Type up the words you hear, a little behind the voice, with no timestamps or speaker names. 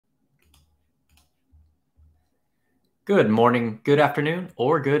Good morning, good afternoon,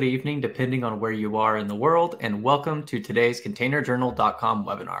 or good evening, depending on where you are in the world, and welcome to today's containerjournal.com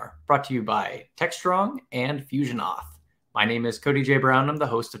webinar, brought to you by Techstrong and FusionAuth. My name is Cody J. Brown. I'm the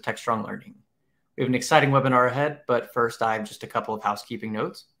host of Techstrong Learning. We have an exciting webinar ahead, but first I have just a couple of housekeeping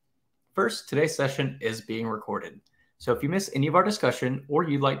notes. First, today's session is being recorded. So if you miss any of our discussion, or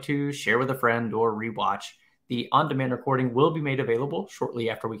you'd like to share with a friend or rewatch, the on-demand recording will be made available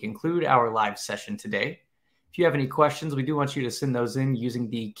shortly after we conclude our live session today. If you have any questions, we do want you to send those in using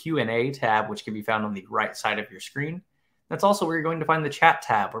the Q&A tab, which can be found on the right side of your screen. That's also where you're going to find the chat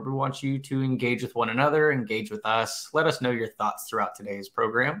tab, where we want you to engage with one another, engage with us, let us know your thoughts throughout today's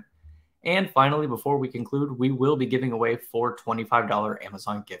program. And finally, before we conclude, we will be giving away 4 $25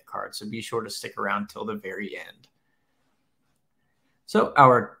 Amazon gift cards, so be sure to stick around till the very end. So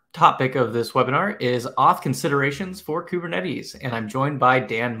our topic of this webinar is Auth considerations for Kubernetes, and I'm joined by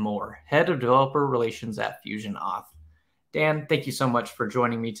Dan Moore, Head of Developer Relations at FusionAuth. Dan, thank you so much for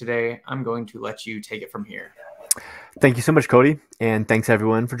joining me today. I'm going to let you take it from here. Thank you so much, Cody, and thanks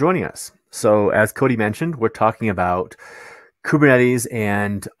everyone for joining us. So as Cody mentioned, we're talking about Kubernetes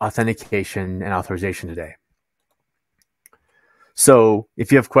and authentication and authorization today. So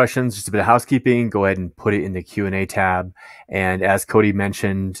if you have questions, just a bit of housekeeping, go ahead and put it in the Q&A tab. And as Cody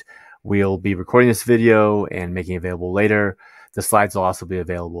mentioned, we'll be recording this video and making it available later. The slides will also be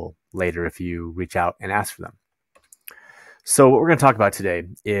available later if you reach out and ask for them. So what we're going to talk about today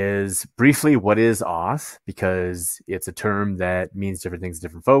is briefly what is Auth, because it's a term that means different things to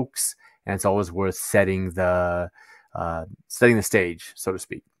different folks, and it's always worth setting the stage, so to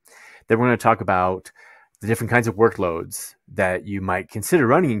speak. Then we're going to talk about the different kinds of workloads that you might consider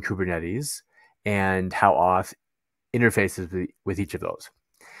running in Kubernetes and how Auth interfaces with each of those.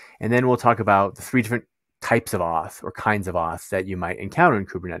 And then we'll talk about the 3 different types of Auth or kinds of Auth that you might encounter in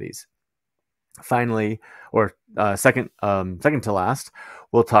Kubernetes. Finally, or second to last,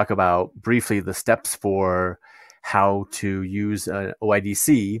 we'll talk about briefly the steps for how to use an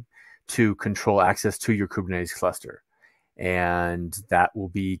OIDC to control access to your Kubernetes cluster. And that will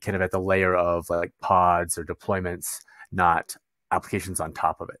be kind of at the layer of like pods or deployments, not applications on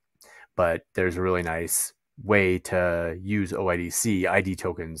top of it. But there's a really nice way to use OIDC, ID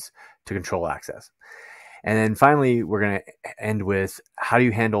tokens, to control access. And then finally, we're going to end with how do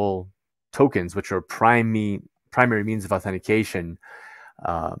you handle tokens, which are primary means of authentication.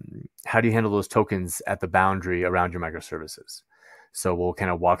 How do you handle those tokens at the boundary around your microservices? So we'll kind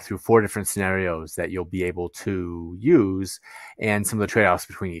of walk through 4 different scenarios that you'll be able to use and some of the trade-offs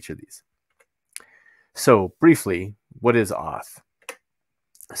between each of these. So briefly, what is Auth?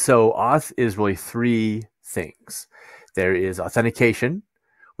 So Auth is really 3 things. There is authentication,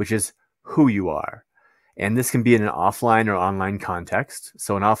 which is who you are. And this can be in an offline or online context.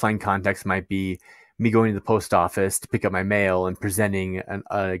 So an offline context might be me going to the post office to pick up my mail and presenting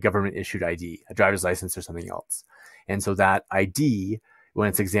a government-issued ID, a driver's license or something else. And so that ID, when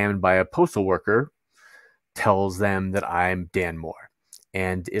it's examined by a postal worker, tells them that I'm Dan Moore,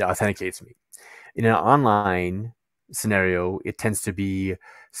 and it authenticates me. In an online scenario, it tends to be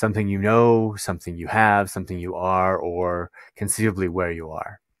something you know, something you have, something you are, or conceivably where you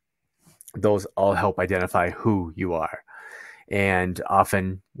are. Those all help identify who you are. And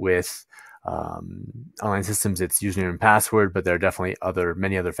often with online systems, it's username and password, but there are definitely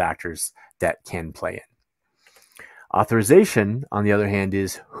many other factors that can play in. Authorization, on the other hand,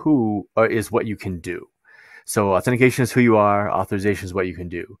 is what you can do. So authentication is who you are. Authorization is what you can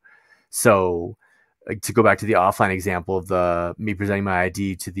do. So to go back to the offline example of me presenting my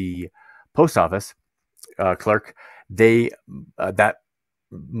ID to the post office clerk, that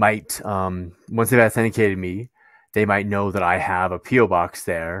might once they've authenticated me, they might know that I have a PO box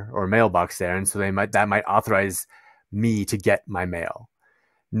there or a mailbox there, and so that might authorize me to get my mail.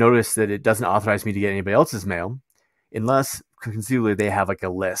 Notice that it doesn't authorize me to get anybody else's mail, unless conceivably they have like a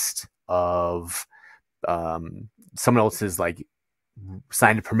list of someone else's like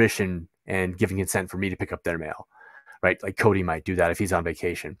signed a permission and giving consent for me to pick up their mail, right? Like Cody might do that if he's on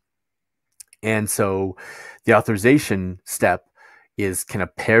vacation. And so the authorization step is kind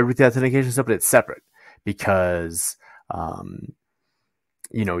of paired with the authentication step, but it's separate because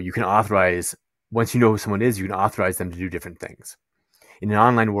you can authorize, once you know who someone is, you can authorize them to do different things. In an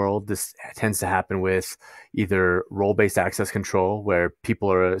online world, this tends to happen with either role-based access control, where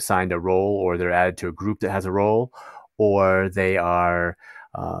people are assigned a role or they're added to a group that has a role, or they are,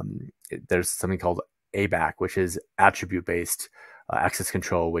 there's something called RBAC, which is attribute-based access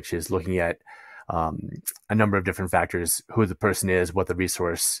control, which is looking at a number of different factors, who the person is, what the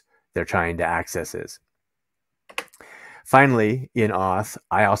resource they're trying to access is. Finally, in Auth,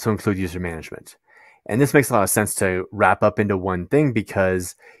 I also include user management. And this makes a lot of sense to wrap up into one thing,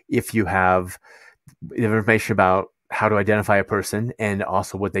 because if you have information about how to identify a person and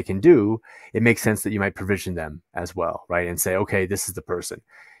also what they can do, it makes sense that you might provision them as well, right? And say, okay, this is the person.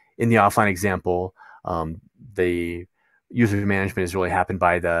 In the offline example, the user management is really happened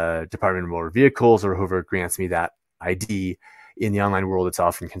by the Department of Motor Vehicles or whoever grants me that ID. In the online world, it's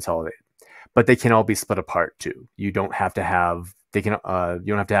often consolidated, but they can all be split apart too. You don't have to have you don't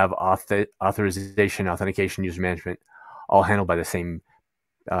have to have authorization, authentication, user management all handled by the same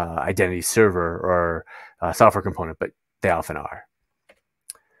identity server or software component, but they often are.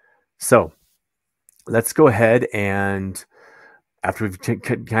 So let's go ahead and, after we've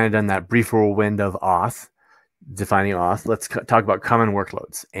kind of done that brief whirlwind of Auth, defining Auth, let's talk about common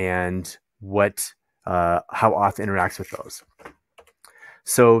workloads and how Auth interacts with those.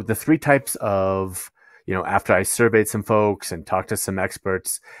 So the three types of, after I surveyed some folks and talked to some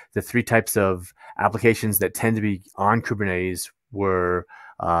experts, the three types of applications that tend to be on Kubernetes were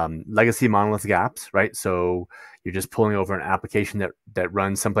legacy monolithic apps, right? So you're just pulling over an application that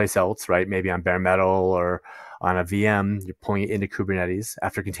runs someplace else, right? Maybe on bare metal or on a VM, you're pulling it into Kubernetes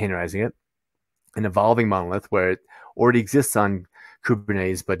after containerizing it. An evolving monolith where it already exists on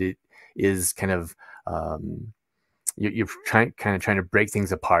Kubernetes, but it is kind of you're trying to break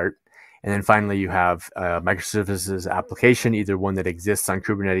things apart. And then finally, you have a microservices application, either one that exists on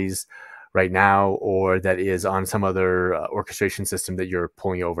Kubernetes right now or that is on some other orchestration system that you're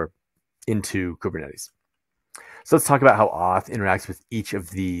pulling over into Kubernetes. So let's talk about how Auth interacts with each of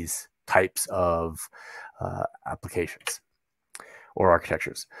these types of applications or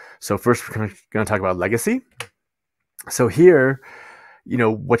architectures. So first, we're going to talk about legacy. So here,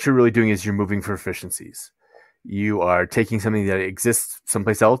 what you're really doing is you're moving for efficiencies. You are taking something that exists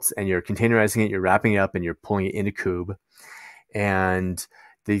someplace else and you're containerizing it, you're wrapping it up, and you're pulling it into Kube. And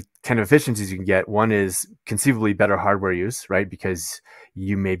the kind of efficiencies you can get, one is conceivably better hardware use, right? Because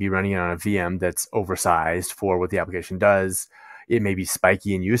you may be running it on a VM that's oversized for what the application does. It may be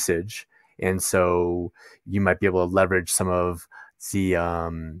spiky in usage. And so you might be able to leverage some of the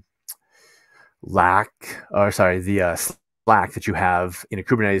slack that you have in a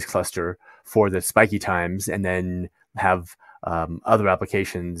Kubernetes cluster for the spiky times, and then have other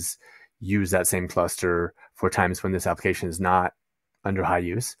applications use that same cluster for times when this application is not under high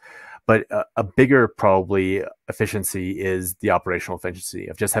use. But a bigger probably efficiency is the operational efficiency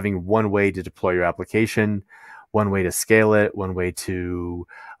of just having one way to deploy your application, one way to scale it, one way to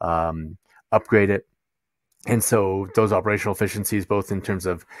upgrade it. And so those operational efficiencies, both in terms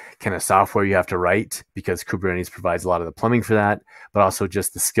of kind of software you have to write, because Kubernetes provides a lot of the plumbing for that, but also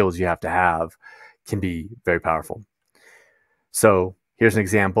just the skills you have to have, can be very powerful. So here's an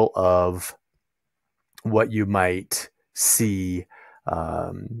example of what you might see,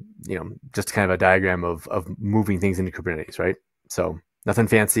 just kind of a diagram of moving things into Kubernetes, right? So nothing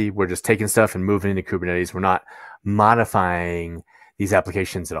fancy. We're just taking stuff and moving into Kubernetes. We're not modifying these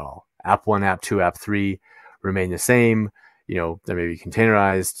applications at all. App 1, App 2, App 3 remain the same. They may be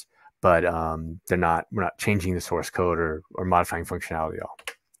containerized, but we're not changing the source code or modifying functionality at all.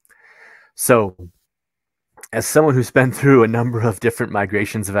 So as someone who's been through a number of different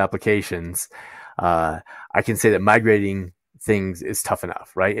migrations of applications, I can say that migrating things is tough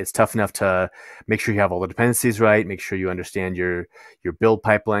enough, right? It's tough enough to make sure you have all the dependencies right, make sure you understand your build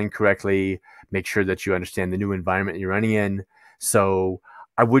pipeline correctly, make sure that you understand the new environment you're running in. So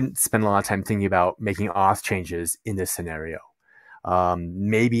I wouldn't spend a lot of time thinking about making auth changes in this scenario.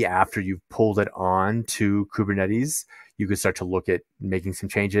 Maybe after you've pulled it on to Kubernetes, you could start to look at making some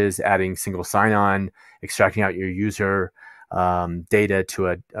changes, adding single sign-on, extracting out your user data to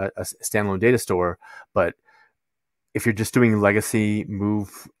a standalone data store. But if you're just doing legacy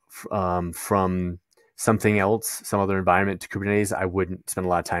move from something else, some other environment to Kubernetes, I wouldn't spend a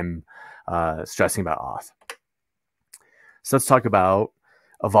lot of time stressing about auth. So let's talk about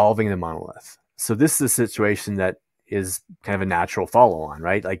evolving the monolith. So this is a situation that is kind of a natural follow-on,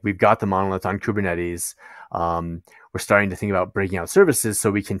 right? Like we've got the monolith on Kubernetes. We're starting to think about breaking out services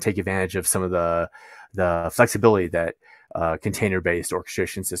so we can take advantage of some of the flexibility that container-based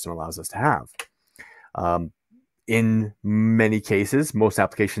orchestration system allows us to have. In many cases, most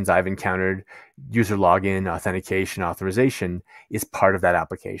applications I've encountered, user login, authentication, authorization is part of that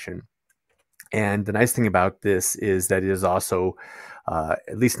application. And the nice thing about this is that it is also,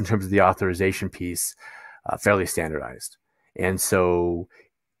 at least in terms of the authorization piece, fairly standardized. And so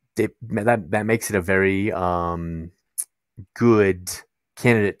that makes it a very good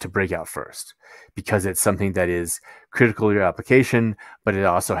candidate to break out first, because it's something that is critical to your application, but it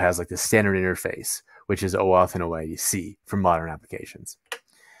also has like the standard interface, which is OAuth and OIDC for modern applications.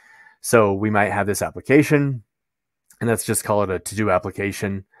 So we might have this application, and let's just call it a to-do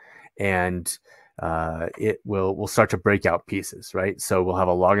application, and we'll start to break out pieces, right? So we'll have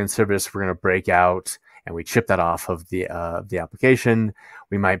a login service we're going to break out, and we chip that off of the application.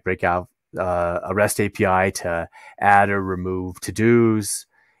 We might break out a REST API to add or remove to-dos,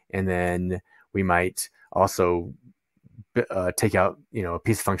 and then we might also take out a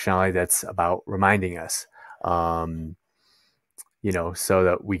piece of functionality that's about reminding us, so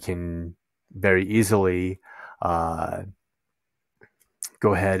that we can very easily go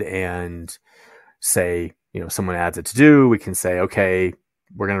ahead and say, someone adds a to-do, we can say, okay,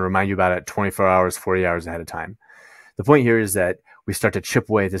 we're going to remind you about it 24 hours, 40 hours ahead of time. The point here is that we start to chip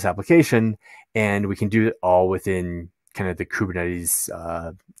away at this application, and we can do it all within kind of the Kubernetes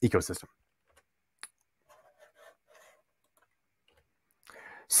ecosystem.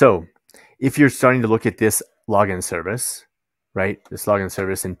 So if you're starting to look at this login service, right, this login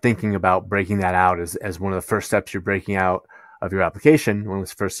service, and thinking about breaking that out as one of the first steps you're breaking out of your application, one of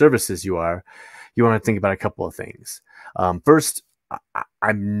the first services you want to think about a couple of things. First,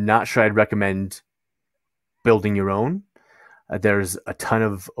 I'm not sure I'd recommend building your own. There's a ton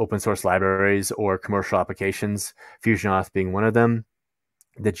of open source libraries or commercial applications, FusionAuth being one of them,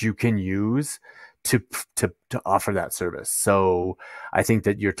 that you can use to offer that service. So I think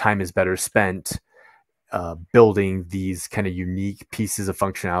that your time is better spent building these kind of unique pieces of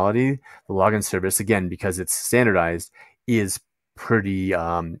functionality. The login service, again, because it's standardized, is pretty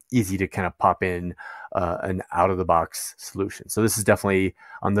easy to kind of pop in an out-of-the-box solution. So this is definitely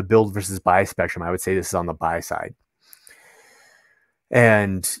on the build versus buy spectrum. I would say this is on the buy side.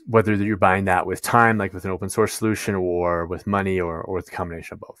 And whether you're buying that with time, like with an open source solution, or with money, or with a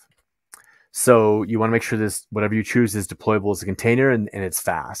combination of both. So you want to make sure this, whatever you choose, is deployable as a container and it's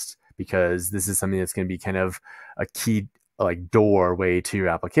fast, because this is something that's going to be kind of a key, like, doorway to your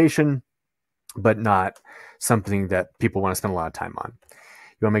application, but not something that people want to spend a lot of time on.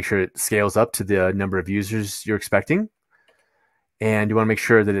 You want to make sure it scales up to the number of users you're expecting. And you want to make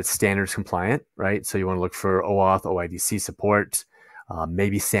sure that it's standards compliant, right? So you want to look for OAuth, OIDC support,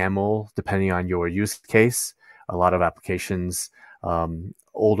 maybe SAML, depending on your use case. A lot of applications,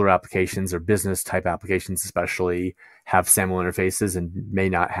 older applications or business type applications especially, have SAML interfaces and may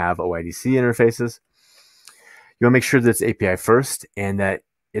not have OIDC interfaces. You want to make sure that it's API first and that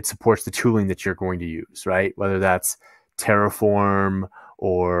it supports the tooling that you're going to use, right? Whether that's Terraform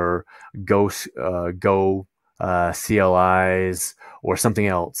or Go CLIs or something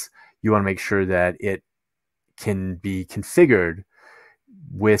else. You want to make sure that it can be configured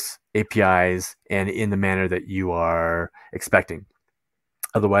with APIs and in the manner that you are expecting.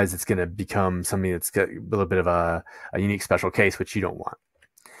 Otherwise, it's going to become something that's got a little bit of a unique special case, which you don't want.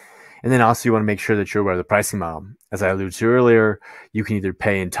 And then also you want to make sure that you're aware of the pricing model. As I alluded to earlier, you can either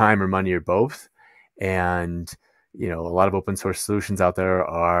pay in time or money or both. And, a lot of open source solutions out there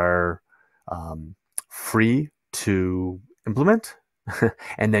are free to implement.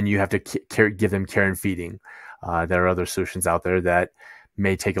 And then you have to give them care and feeding. There are other solutions out there that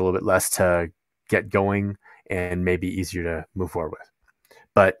may take a little bit less to get going and may be easier to move forward with.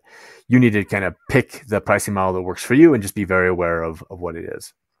 But you need to kind of pick the pricing model that works for you and just be very aware of what it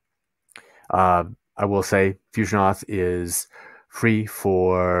is. I will say FusionAuth is free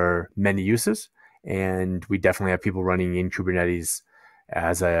for many uses, and we definitely have people running in Kubernetes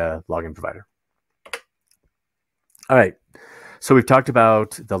as a login provider. All right. So we've talked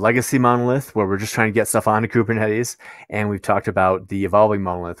about the legacy monolith, where we're just trying to get stuff onto Kubernetes, and we've talked about the evolving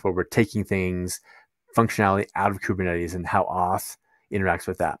monolith, where we're taking things, functionality out of Kubernetes, and how Auth interacts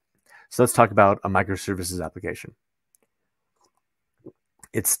with that. So let's talk about a microservices application.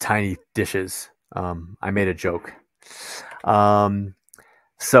 It's tiny dishes. I made a joke.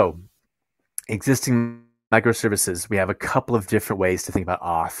 So existing microservices, we have a couple of different ways to think about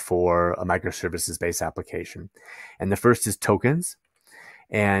Auth for a microservices-based application. And the first is tokens.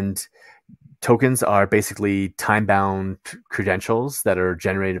 And tokens are basically time-bound credentials that are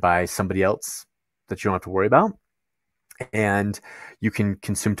generated by somebody else that you don't have to worry about. And you can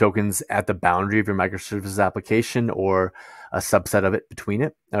consume tokens at the boundary of your microservices application, or a subset of it between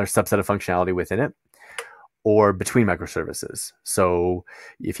it, or a subset of functionality within it, or between microservices. So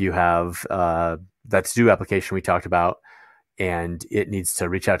if you have that to-do application we talked about, and it needs to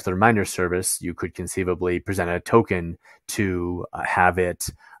reach out to the reminder service, you could conceivably present a token to have it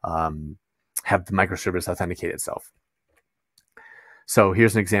have the microservice authenticate itself. So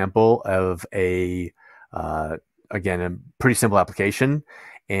here's an example of again, a pretty simple application.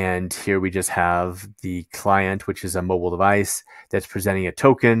 And here we just have the client, which is a mobile device that's presenting a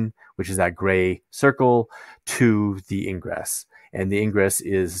token, which is that gray circle, to the ingress. and the ingress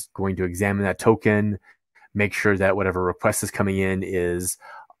is going to examine that token, make sure that whatever request is coming in is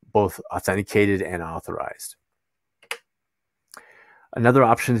both authenticated and authorized. Another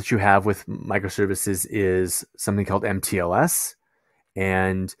option that you have with microservices is something called MTLS.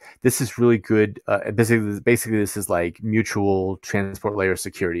 And this is really good. Basically, this is like mutual transport layer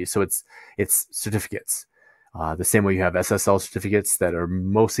security. So it's certificates. The same way you have SSL certificates that are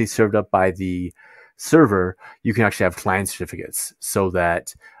mostly served up by the server, you can actually have client certificates so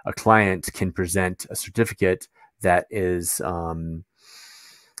that a client can present a certificate that is that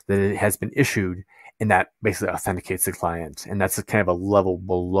it has been issued, and that basically authenticates the client. And that's a kind of a level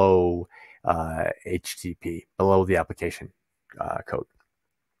below HTTP, below the application code,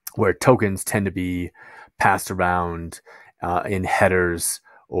 where tokens tend to be passed around in headers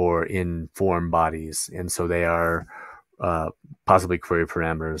or in form bodies. And so they are possibly query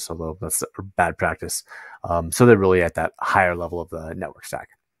parameters, although that's a bad practice. So they're really at that higher level of the network stack.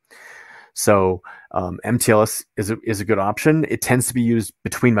 So MTLS is a good option. It tends to be used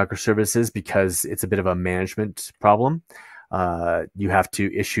between microservices because it's a bit of a management problem. You have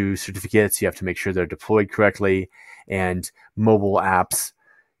to issue certificates. You have to make sure they're deployed correctly. And mobile apps,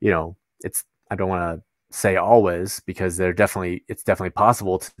 I don't want to say always, because it's definitely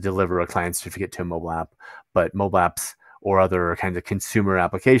possible to deliver a client certificate to a mobile app, but mobile apps or other kinds of consumer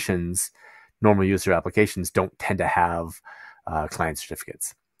applications, normal user applications, don't tend to have client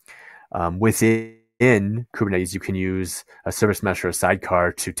certificates. Within Kubernetes, you can use a service mesh or a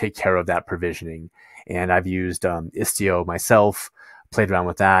sidecar to take care of that provisioning. And I've used Istio myself, played around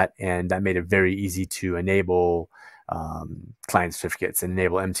with that, and that made it very easy to enable client certificates and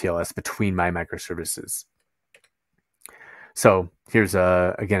enable MTLS between my microservices. So here's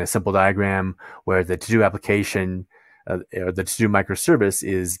again a simple diagram where the to-do application or the to-do microservice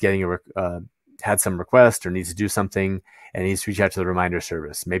is getting had some request or needs to do something and needs to reach out to the reminder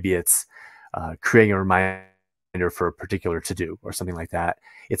service. Maybe it's creating a reminder for a particular to-do or something like that.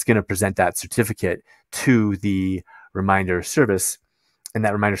 It's going to present that certificate to the reminder service, and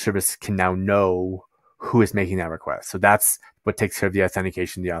that reminder service can now know who is making that request. So that's what takes care of the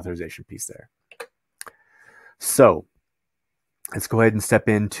authentication, the authorization piece there. So let's go ahead and step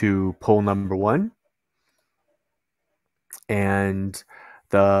into poll number 1. And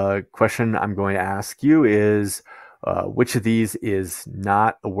the question I'm going to ask you is, which of these is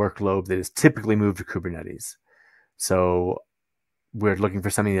not a workload that is typically moved to Kubernetes? So we're looking for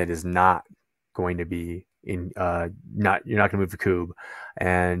something that is not going to be you're not going to move to Kube.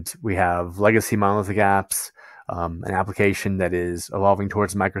 And we have legacy monolithic apps, an application that is evolving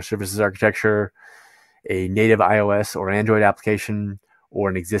towards microservices architecture, a native iOS or Android application, or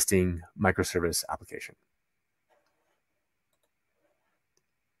an existing microservice application.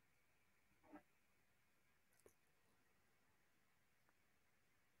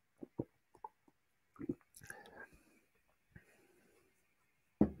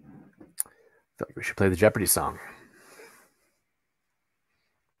 I feel like we should play the Jeopardy song.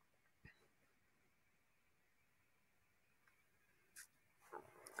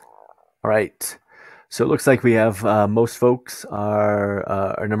 All right. So it looks like we have most folks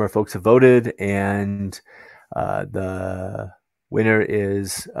a number of folks have voted, and the winner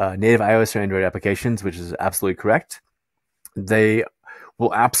is native iOS or Android applications, which is absolutely correct. They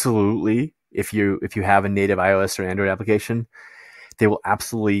will absolutely, if you have a native iOS or Android application, they will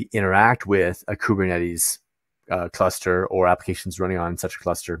absolutely interact with a Kubernetes cluster or applications running on such a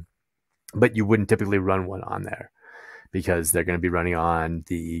cluster, but you wouldn't typically run one on there because they're going to be running on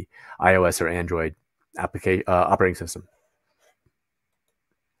the iOS or Android operating system.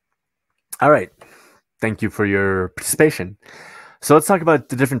 All right. Thank you for your participation. So let's talk about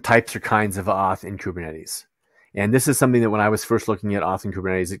the different types or kinds of auth in Kubernetes. And this is something that when I was first looking at auth in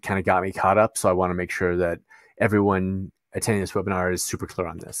Kubernetes, it kind of got me caught up. So I want to make sure that everyone attending this webinar is super clear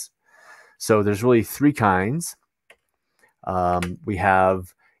on this. So there's really 3 kinds. We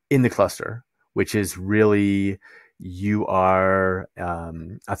have in the cluster, which is really you are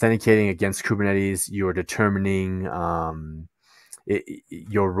authenticating against Kubernetes. You are determining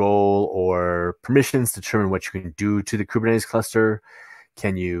your role or permissions to determine what you can do to the Kubernetes cluster.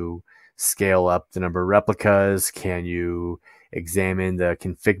 Can you scale up the number of replicas? Can you examine the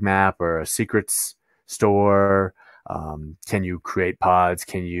config map or a secrets store? Can you create pods?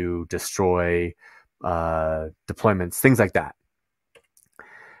 Can you destroy deployments? Things like that.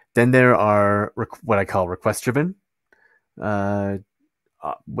 Then there are what I call request-driven. What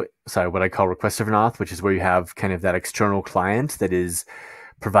I call request-driven auth, which is where you have kind of that external client that is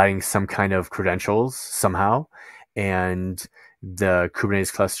providing some kind of credentials somehow, and the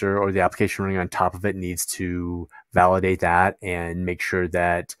Kubernetes cluster or the application running on top of it needs to validate that and make sure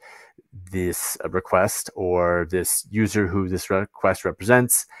that this request or this user who this request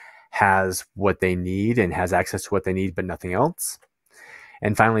represents has what they need and has access to what they need, but nothing else.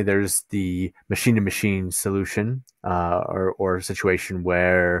 And finally, there's the machine-to-machine solution or situation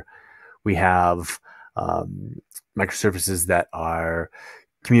where we have microservices that are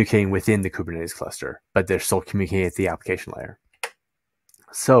communicating within the Kubernetes cluster, but they're still communicating at the application layer.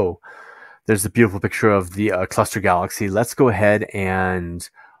 So there's a beautiful picture of the cluster galaxy. Let's go ahead and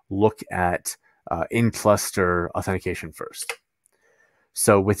look at in-cluster authentication first.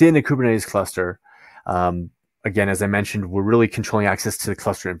 So within a Kubernetes cluster, again, as I mentioned, we're really controlling access to the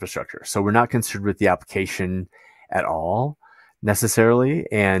cluster infrastructure. So we're not concerned with the application at all necessarily.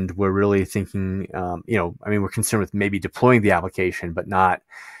 And we're really thinking, we're concerned with maybe deploying the application, but not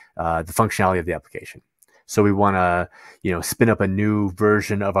the functionality of the application. So we want to, spin up a new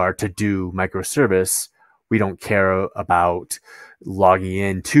version of our to-do microservice. We don't care about logging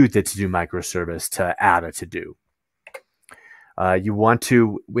into the to-do microservice to add a to-do. You want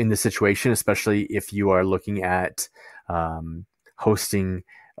to, in this situation, especially if you are looking at hosting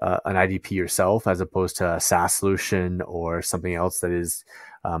an IDP yourself as opposed to a SaaS solution or something else that is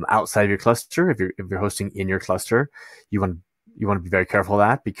outside of your cluster. If you're hosting in your cluster, you want to be very careful of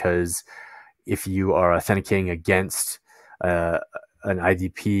that, because if you are authenticating against an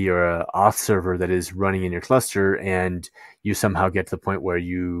IDP or an auth server that is running in your cluster and you somehow get to the point where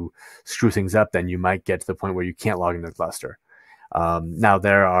you screw things up, then you might get to the point where you can't log into the cluster. Now,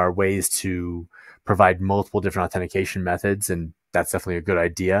 there are ways to provide multiple different authentication methods, and that's definitely a good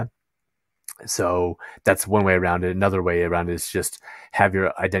idea. So that's one way around it. Another way around it is just have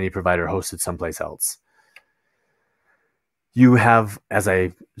your identity provider hosted someplace else. You have, as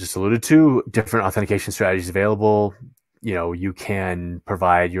I just alluded to, different authentication strategies available. You can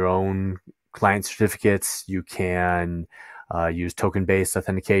provide your own client certificates. You can use token-based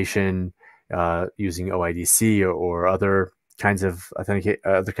authentication using OIDC or other kinds of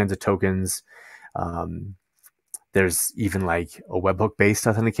other kinds of tokens. There's even like a webhook-based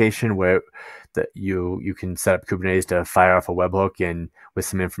authentication where you can set up Kubernetes to fire off a webhook and with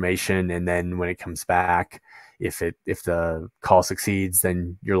some information, and then when it comes back, if the call succeeds,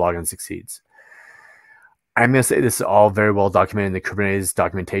 then your login succeeds. I'm going to say this is all very well documented in the Kubernetes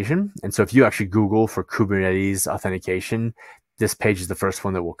documentation. And so if you actually Google for Kubernetes authentication, this page is the first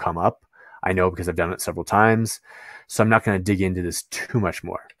one that will come up. I know because I've done it several times. So I'm not going to dig into this too much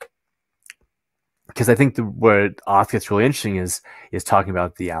more, because I think where Auth gets really interesting is talking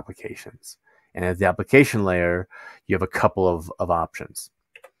about the applications. And at the application layer, you have a couple of options.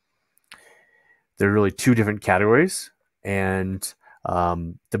 There are really two different categories. And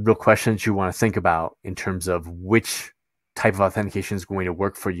the real questions you want to think about in terms of which type of authentication is going to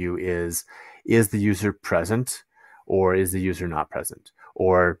work for you is the user present or is the user not present?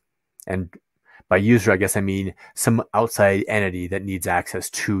 And by user, I guess I mean some outside entity that needs access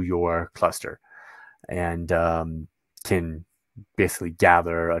to your cluster and can basically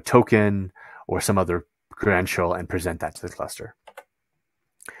gather a token or some other credential and present that to the cluster.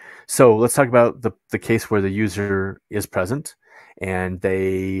 So let's talk about the case where the user is present and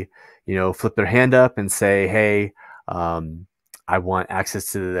they, flip their hand up and say, hey, I want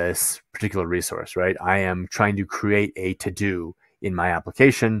access to this particular resource, right? I am trying to create a to-do in my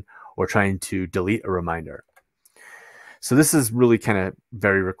application or trying to delete a reminder. So this is really kind of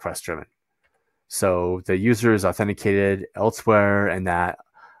very request driven. So the user is authenticated elsewhere and that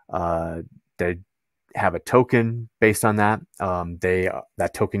they have a token based on that.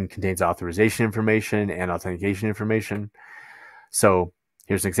 That token contains authorization information and authentication information. So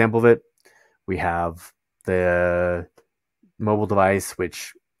here's an example of it. We have the mobile device,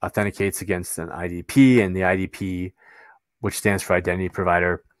 which authenticates against an IDP, and the IDP, which stands for identity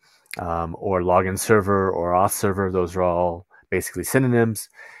provider, or login server or auth server. Those are all basically synonyms.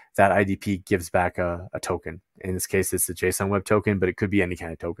 That IDP gives back a token. In this case, it's a JSON web token, but it could be any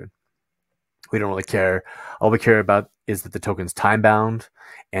kind of token. We don't really care. All we care about is that the token's time bound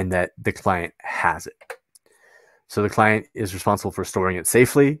and that the client has it. So the client is responsible for storing it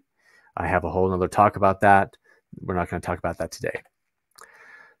safely. I have a whole nother talk about that. We're not going to talk about that today.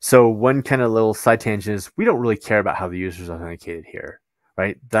 So one kind of little side tangent is we don't really care about how the user is authenticated here,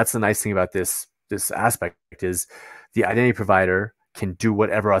 right? That's the nice thing about this aspect is the identity provider can do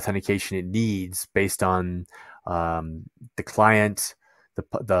whatever authentication it needs based on the client,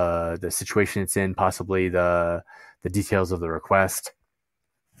 the situation it's in, possibly the details of the request.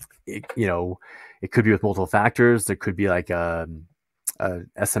 It could be with multiple factors. There could be like a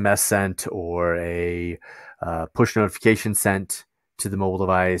SMS sent or a push notification sent to the mobile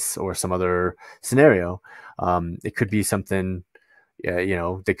device or some other scenario. It could be something,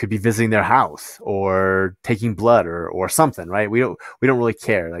 they could be visiting their house or taking blood or something, right? We don't really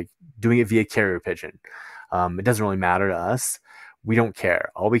care. Like doing it via carrier pigeon, it doesn't really matter to us. We don't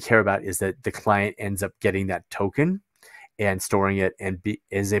care. All we care about is that the client ends up getting that token and storing it and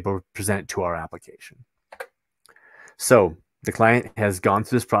is able to present it to our application. So the client has gone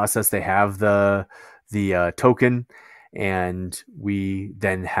through this process. They have the token, and we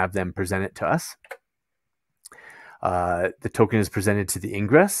then have them present it to us. The token is presented to the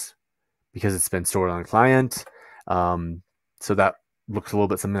ingress because it's been stored on the client. So that looks a little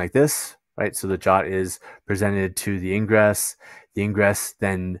bit something like this, right? So the JOT is presented to the ingress. The ingress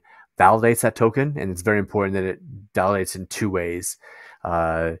then validates that token, and it's very important that it validates in two ways.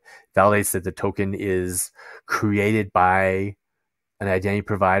 Validates that the token is created by an identity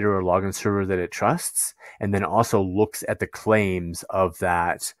provider or login server that it trusts, and then also looks at the claims of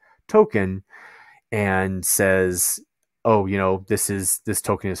that token and says, oh, this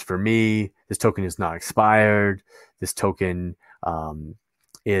token is for me. This token is not expired. This token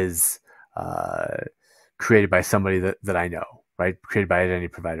is created by somebody that I know, right? Created by an identity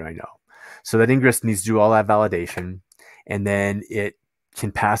provider I know. So that ingress needs to do all that validation, and then it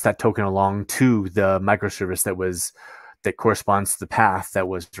can pass that token along to the microservice that corresponds to the path that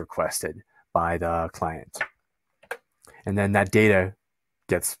was requested by the client. And then that data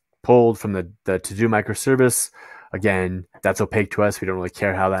gets pulled from the to-do microservice. Again, that's opaque to us. We don't really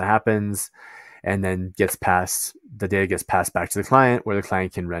care how that happens. And then the data gets passed back to the client, where the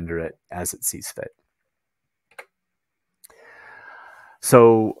client can render it as it sees fit.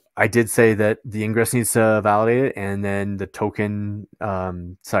 So I did say that the ingress needs to validate it, and then the token,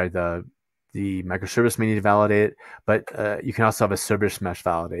 the microservice may need to validate it, but you can also have a service mesh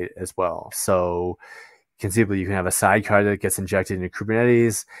validate as well. So conceivably, you can have a sidecar that gets injected into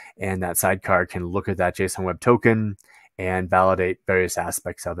Kubernetes, and that sidecar can look at that JSON Web Token and validate various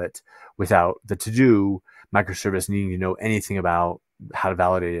aspects of it without the to-do microservice needing to know anything about how to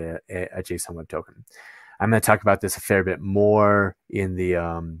validate a JSON Web Token. I'm going to talk about this a fair bit more in the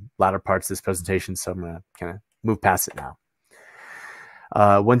latter parts of this presentation, so I'm going to kind of move past it now.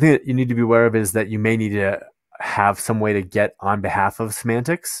 One thing that you need to be aware of is that you may need to have some way to get on behalf of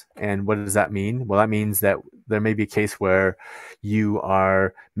semantics. And what does that mean? Well, that means that there may be a case where you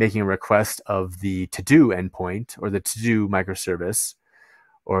are making a request of the to-do endpoint or the to-do microservice,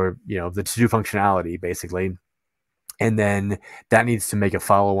 or the to-do functionality, basically. And then that needs to make a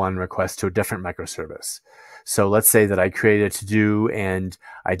follow-on request to a different microservice. So let's say that I create a to-do and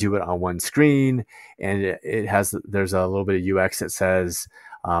I do it on one screen, and there's a little bit of UX that says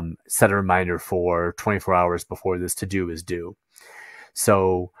set a reminder for 24 hours before this to-do is due.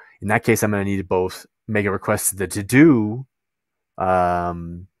 So in that case, I'm going to need to both make a request to the to-do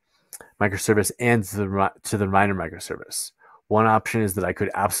microservice and to the reminder microservice. One option is that I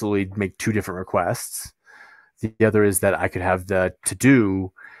could absolutely make two different requests. The other is that I could have the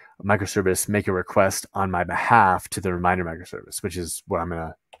to-do microservice make a request on my behalf to the reminder microservice, which is what I'm going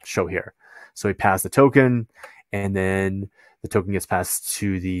to show here. So we pass the token, and then the token gets passed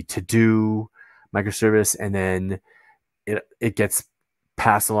to the to-do microservice, and then it gets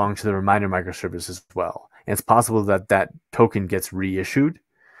passed along to the reminder microservice as well. And it's possible that that token gets reissued,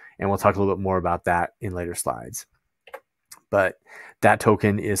 and we'll talk a little bit more about that in later slides. But that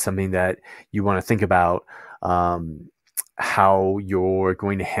token is something that you want to think about how you're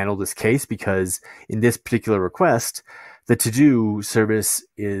going to handle this case, because in this particular request, the to-do service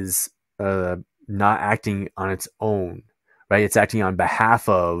is not acting on its own, right? It's acting on behalf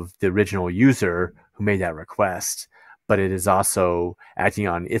of the original user who made that request, but it is also acting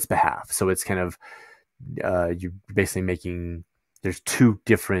on its behalf. So it's kind of, you're basically there's two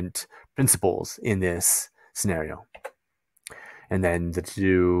different principles in this scenario. And then the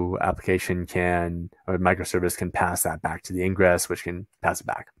to-do application or microservice can pass that back to the ingress, which can pass it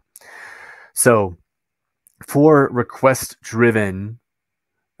back. So for request-driven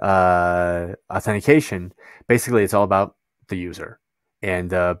authentication, basically it's all about the user and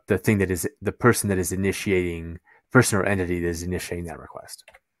the thing that is the person or entity that is initiating that request.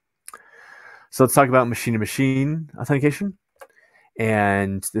 So let's talk about machine-to-machine authentication.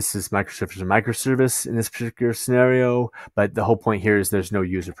 And this is microservice to microservice in this particular scenario, but the whole point here is there's no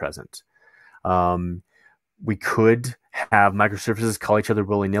user present. We could have microservices call each other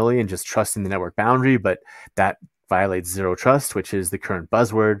willy-nilly and just trust in the network boundary, but that violates zero trust, which is the current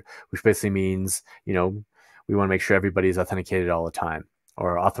buzzword, which basically means, we want to make sure everybody's authenticated all the time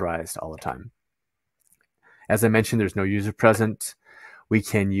or authorized all the time. As I mentioned, there's no user present. We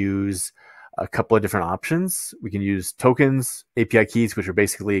can use a couple of different options. We can use tokens, API keys, which are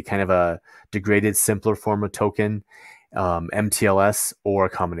basically kind of a degraded, simpler form of token, MTLS, or a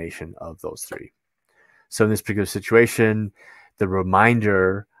combination of those three. So in this particular situation, the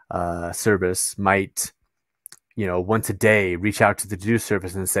reminder service might, once a day, reach out to the to-do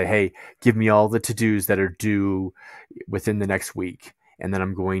service and say, hey, give me all the to-dos that are due within the next week. And then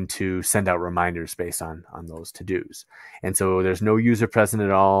I'm going to send out reminders based on those to-dos. And so there's no user present at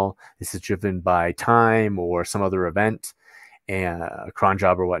all. This is driven by time or some other event, and a cron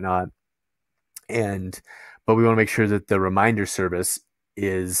job or whatnot. But we want to make sure that the reminder service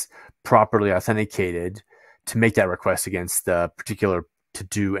is properly authenticated to make that request against the particular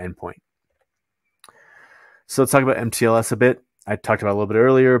to-do endpoint. So let's talk about MTLS a bit. I talked about it a little bit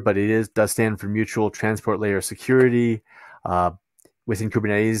earlier, but it does stand for Mutual Transport Layer Security. Within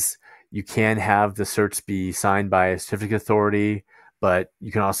Kubernetes, you can have the certs be signed by a certificate authority, but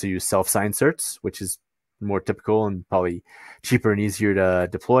you can also use self-signed certs, which is more typical and probably cheaper and easier to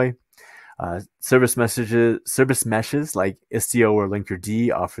deploy. Service meshes like Istio or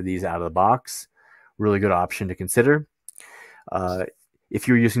Linkerd offer these out of the box. Really good option to consider. If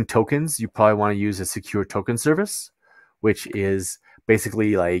you're using tokens, you probably want to use a secure token service, which is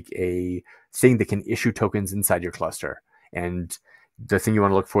basically like a thing that can issue tokens inside your cluster. And the thing you want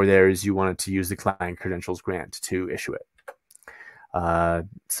to look for there is you want it to use the client credentials grant to issue it.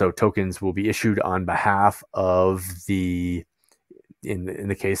 So tokens will be issued on behalf of the, in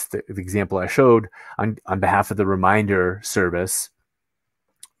the case, the example I showed, on behalf of the reminder service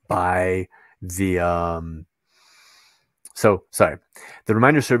by the, the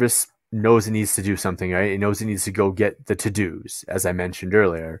reminder service knows it needs to do something, right? It knows it needs to go get the to-dos, as I mentioned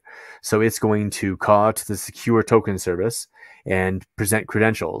earlier. So it's going to call out to the secure token service and present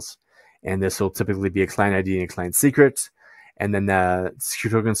credentials. And this will typically be a client ID and a client secret. And then the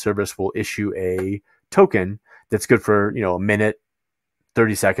secure token service will issue a token that's good for, a minute,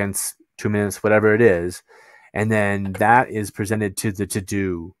 30 seconds, 2 minutes, whatever it is. And then that is presented to the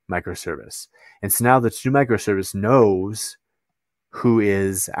to-do microservice. And so now the to-do microservice knows who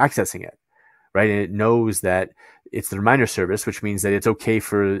is accessing it, right? And it knows that it's the reminder service, which means that it's okay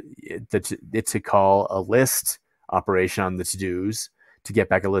for it to call a list operation on the to-dos to get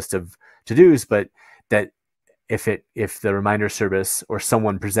back a list of to-dos, but that if the reminder service or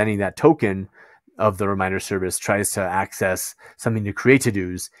someone presenting that token of the reminder service tries to access something to create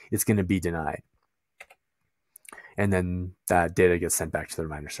to-dos, it's going to be denied. And then that data gets sent back to the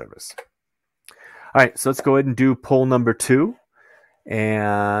reminder service. All right, so let's go ahead and do poll number 2.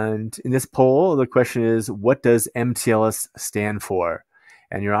 And in this poll, the question is, what does MTLS stand for?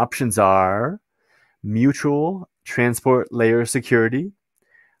 And your options are Mutual Transport Layer Security,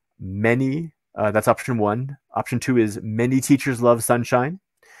 many, that's option 1. Option 2 is many teachers love sunshine.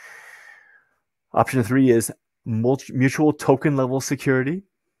 Option 3 is mutual token level security.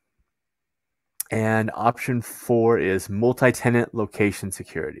 And option 4 is multi-tenant location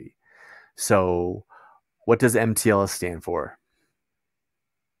security. So what does MTLS stand for?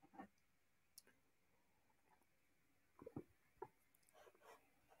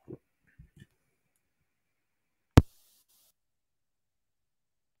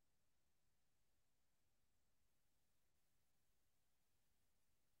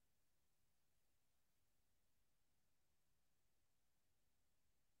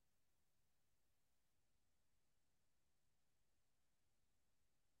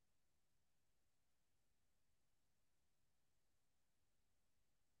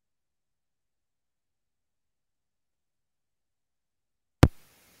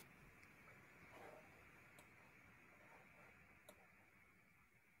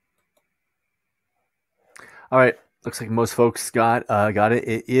 All right, looks like most folks got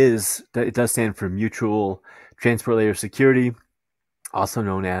it. It does stand for Mutual Transport Layer Security, also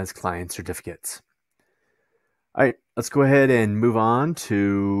known as client certificates. All right, let's go ahead and move on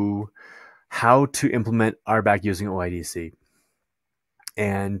to how to implement RBAC using OIDC.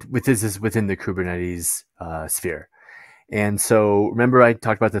 And this is within the Kubernetes sphere. And so remember I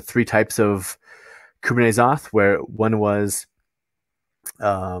talked about the 3 types of Kubernetes auth, where one was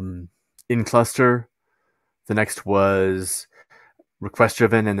in cluster, the next was request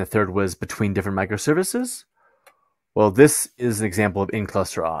driven, and the third was between different microservices. Well, this is an example of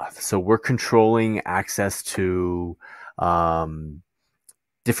in-cluster auth. So we're controlling access to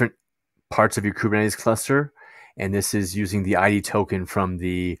different parts of your Kubernetes cluster, and this is using the ID token from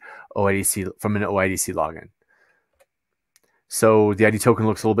the OIDC, from an OIDC login. So the ID token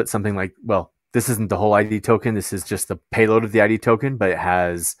looks a little bit something like, well, this isn't the whole ID token. This is just the payload of the ID token, but it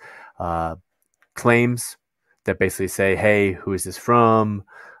has claims that basically say, hey, who is this from?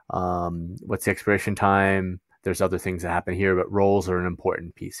 what's the expiration time. There's other things that happen here, but roles are an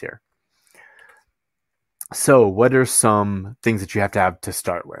important piece here. So what are some things that you have to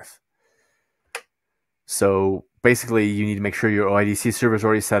start with? So basically, you need to make sure your OIDC server is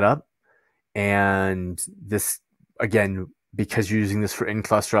already set up. And this, again, because you're using this for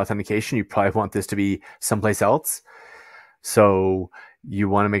in-cluster authentication, you probably want this to be someplace else. So you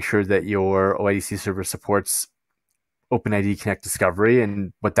want to make sure that your OIDC server supports OpenID Connect Discovery.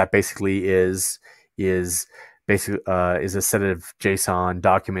 And what that basically is a set of JSON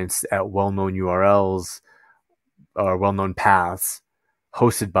documents at well-known URLs or well-known paths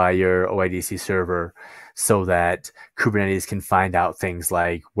hosted by your OIDC server, so that Kubernetes can find out things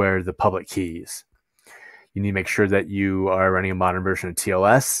like where are the public keys. You need to make sure that you are running a modern version of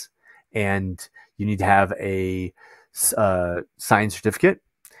TLS, and you need to have a signed certificate.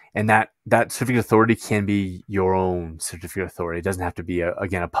 And that certificate authority can be your own certificate authority. It doesn't have to be,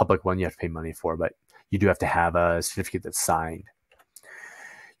 again, a public one you have to pay money for, but you do have to have a certificate that's signed.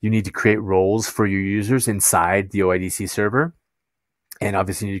 You need to create roles for your users inside the OIDC server. And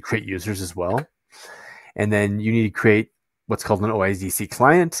obviously you need to create users as well. And then you need to create what's called an OIDC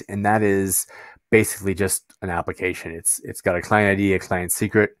client. And that is basically just an application. It's got a client ID, a client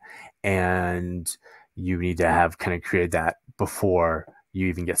secret, and you need to have kind of created that before you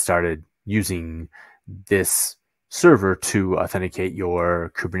even get started using this server to authenticate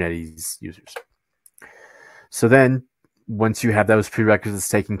your Kubernetes users. So then once you have those prerequisites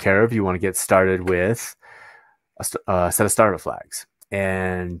taken care of, you want to get started with a set of startup flags.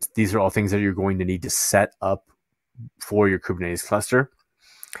 And these are all things that you're going to need to set up for your Kubernetes cluster.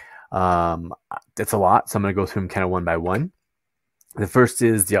 That's a lot, so I'm going to go through them kind of one by one. The first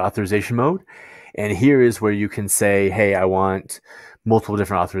is the authorization mode. And here is where you can say, hey, I want multiple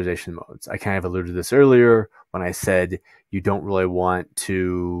different authorization modes. I kind of alluded to this earlier when I said you don't really want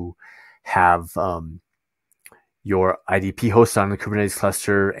to have your IDP hosted on the Kubernetes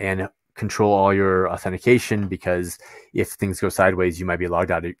cluster and control all your authentication, because if things go sideways, you might be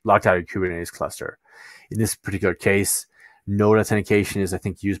locked out of your Kubernetes cluster. In this particular case, node authentication is, I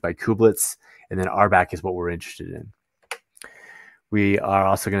think, used by kubelets, and then RBAC is what we're interested in. We are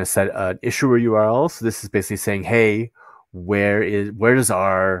also going to set an issuer URL. So this is basically saying, hey, where does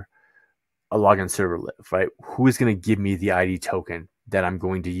a login server live, right? Who is going to give me the ID token that I'm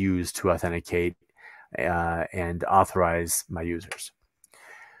going to use to authenticate and authorize my users?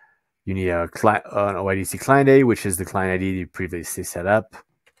 You need an OIDC client ID, which is the client ID you previously set up.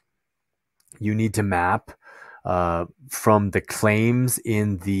 You need to map from the claims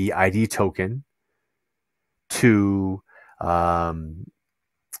in the ID token to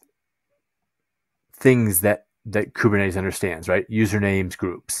things that Kubernetes understands, right? Usernames,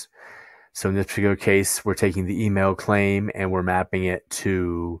 groups. So in this particular case, we're taking the email claim and we're mapping it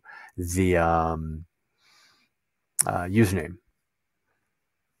to the username.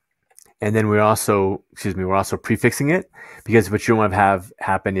 And then we're also prefixing it, because what you don't want to have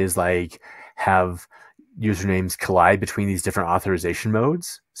happen is like have usernames collide between these different authorization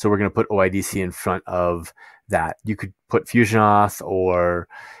modes. So we're going to put OIDC in front of that. You could put FusionAuth or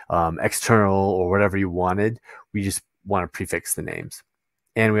external or whatever you wanted. We just want to prefix the names.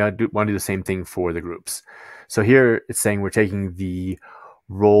 And we want to do the same thing for the groups. So here it's saying we're taking the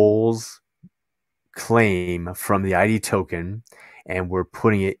roles claim from the ID token and we're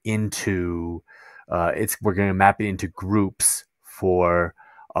putting it into we're going to map it into groups for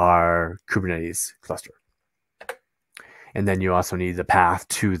our Kubernetes cluster. And then you also need the path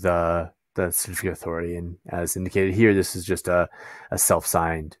to the certificate authority. And as indicated here, this is just a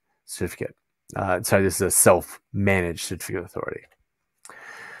self-signed certificate. This is a self-managed certificate authority.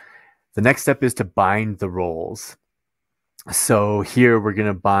 The next step is to bind the roles. So here we're going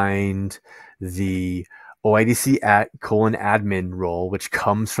to bind the OIDC @admin role, which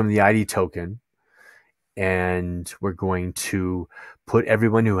comes from the ID token. And we're going to put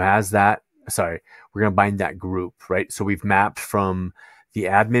everyone who has that, we're going to bind that group, right? So we've mapped from the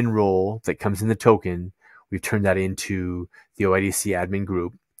admin role that comes in the token, we've turned that into the OIDC admin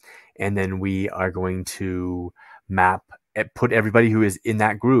group. And then we are going to put everybody who is in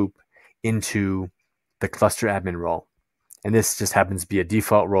that group into the cluster admin role. And this just happens to be a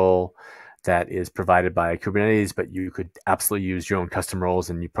default role that is provided by Kubernetes, but you could absolutely use your own custom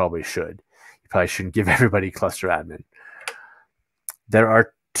roles, and you probably should. You probably shouldn't give everybody cluster admin.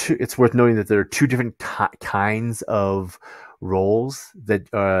 It's worth noting that there are two different kinds of roles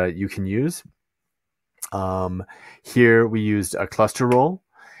that you can use. Here we used a cluster role,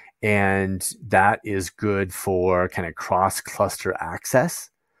 and that is good for kind of cross-cluster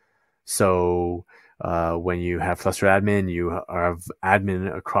access. So when you have cluster admin, you have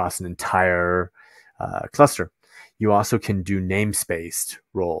admin across an entire cluster. You also can do namespaced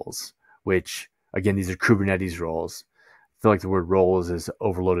roles, which, again, these are Kubernetes roles. I feel like the word roles is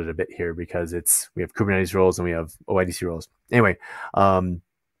overloaded a bit here because we have Kubernetes roles and we have OIDC roles. Anyway,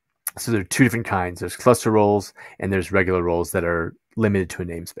 so there are two different kinds. There's cluster roles and there's regular roles that are limited to a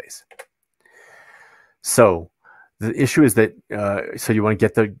namespace. So the issue is that so you want to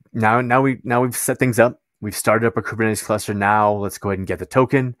get now we've set things up. We've started up a Kubernetes cluster. Now let's go ahead and get the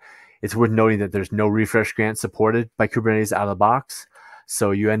token. It's worth noting that there's no refresh grant supported by Kubernetes out of the box.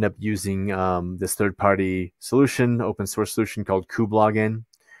 So you end up using this third-party solution, open source solution called kublogin.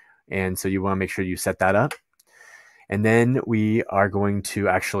 And so you want to make sure you set that up. And then we are going to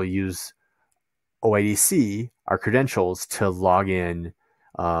actually use OIDC, our credentials, to log in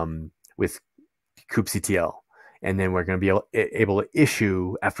with kubectl. And then we're going to be able to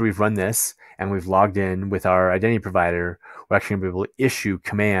issue, after we've run this and we've logged in with our identity provider, we're actually going to be able to issue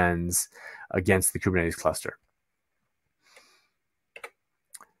commands against the Kubernetes cluster.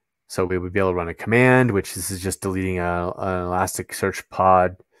 So we would be able to run a command, which this is just deleting an Elasticsearch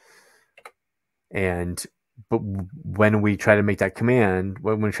pod. But when we try to make that command,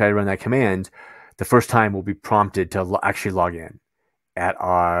 when we try to run that command, the first time we'll be prompted to actually log in at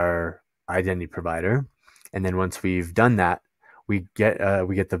our identity provider. And then once we've done that, we get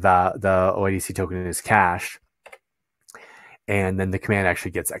the OIDC token is cached, and then the command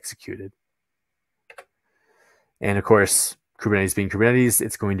actually gets executed. And of course, Kubernetes being Kubernetes,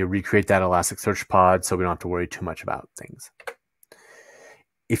 it's going to recreate that Elasticsearch pod, so we don't have to worry too much about things.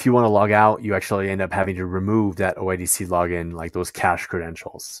 If you want to log out, you actually end up having to remove that OIDC login, like those cache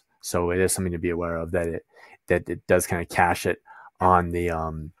credentials. So it is something to be aware of, that it does kind of cache it on the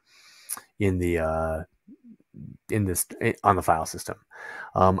on the file system.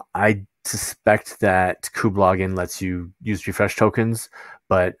 I suspect that kublogin lets you use refresh tokens,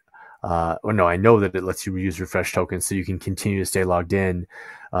 but or no, I know that it lets you use refresh tokens, so you can continue to stay logged in.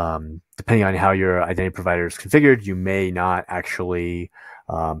 Depending on how your identity provider is configured, you may not actually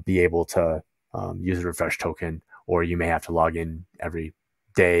be able to use a refresh token, or you may have to log in every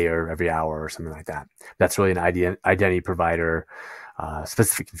day or every hour or something like that. That's really an identity provider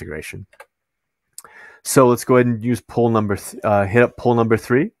specific configuration. So let's go ahead and use hit up poll number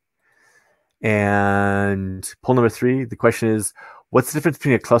 3. And poll number 3, the question is, what's the difference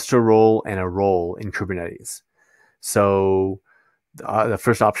between a cluster role and a role in Kubernetes? So the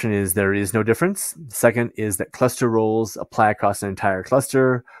first option is there is no difference. The second is that cluster roles apply across an entire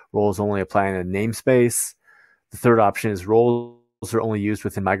cluster. Roles only apply in a namespace. The third option is roles are only used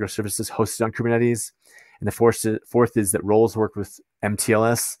within microservices hosted on Kubernetes. And the fourth is that roles work with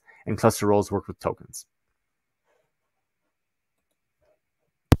MTLS and cluster roles work with tokens.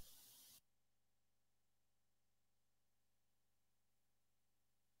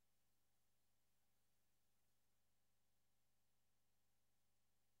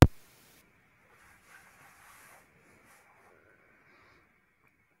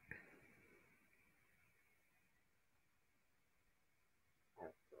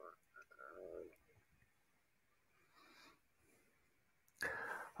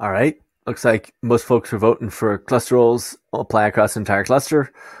 All right. Looks like most folks are voting for cluster roles apply across the entire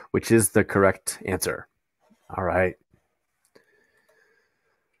cluster, which is the correct answer. All right.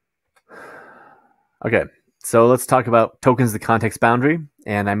 Okay, so let's talk about tokens, the context boundary.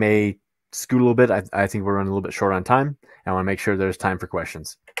 And I may scoot a little bit. I think we're running a little bit short on time. I want to make sure there's time for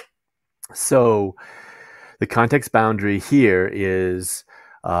questions. So the context boundary here is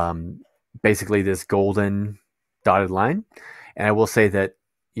basically this golden dotted line. And I will say that,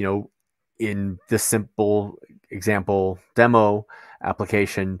 in this simple example demo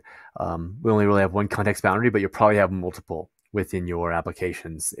application, we only really have one context boundary, but you'll probably have multiple within your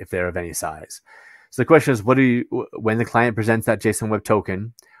applications if they're of any size. So the question is, when the client presents that JSON Web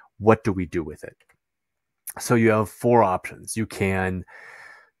Token, what do we do with it? So you have 4 options. You can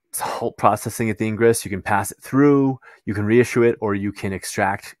halt processing at the ingress, you can pass it through, you can reissue it, or you can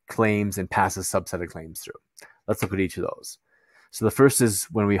extract claims and pass a subset of claims through. Let's look at each of those. So the first is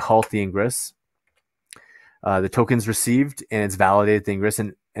when we halt the ingress, the token's received and it's validated at the ingress.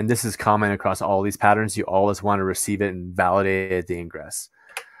 And this is common across all these patterns. You always want to receive it and validate it at the ingress.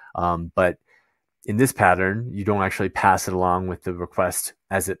 But in this pattern, you don't actually pass it along with the request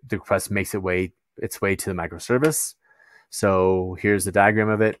as the request makes its way to the microservice. So here's the diagram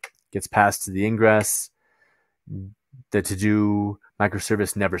of it. Gets passed to the ingress. The to-do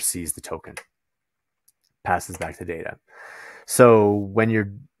microservice never sees the token. Passes back the data. So when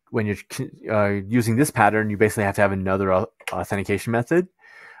you're using this pattern, you basically have to have another authentication method.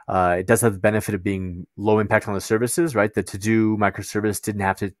 It does have the benefit of being low impact on the services, right? The to-do microservice didn't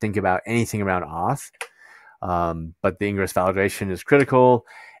have to think about anything around auth, but the ingress validation is critical,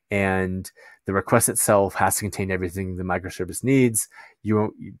 and the request itself has to contain everything the microservice needs.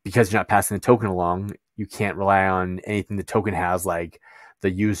 Because you're not passing the token along, you can't rely on anything the token has, like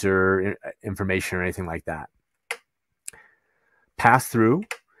the user information or anything like that. Pass through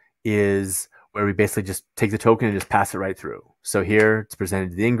is where we basically just take the token and just pass it right through. So here it's presented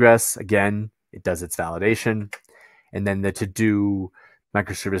to the ingress. Again, it does its validation. And then the to-do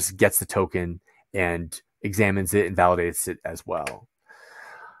microservice gets the token and examines it and validates it as well.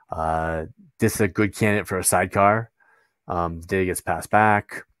 This is a good candidate for a sidecar. The data gets passed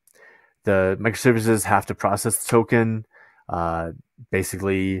back. The microservices have to process the token.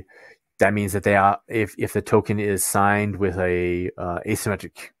 Basically, that means that if the token is signed with a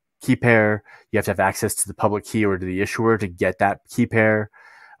asymmetric key pair, you have to have access to the public key or to the issuer to get that key pair.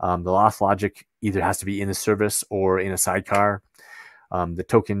 The auth logic either has to be in the service or in a sidecar. The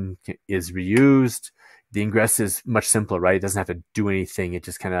token is reused. The ingress is much simpler, right? It doesn't have to do anything. It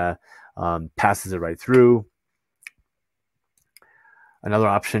just kind of passes it right through. Another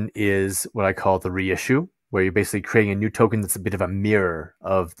option is what I call the reissue, where you're basically creating a new token that's a bit of a mirror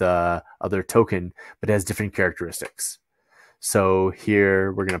of the other token, but has different characteristics. So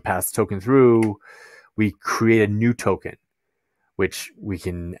here we're going to pass the token through. We create a new token, which we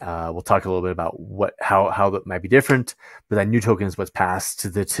can, we'll talk a little bit about how that might be different, but that new token is what's passed to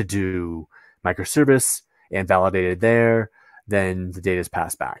the to-do microservice and validated there. Then the data is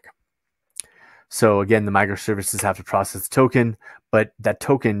passed back. So again, the microservices have to process the token, but that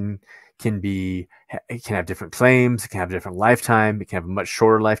token it can have different claims. It can have a different lifetime. It can have a much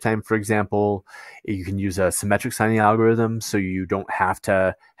shorter lifetime, for example. You can use a symmetric signing algorithm, so you don't have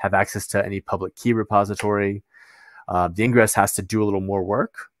to have access to any public key repository. The ingress has to do a little more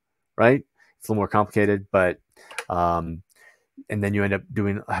work, right? It's a little more complicated, but and then you end up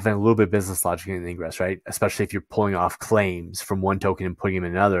having a little bit of business logic in the ingress, right? Especially if you're pulling off claims from one token and putting them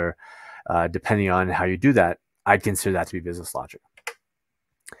in another. Depending on how you do that, I'd consider that to be business logic.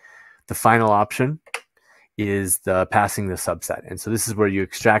 The final option is passing the subset. And so this is where you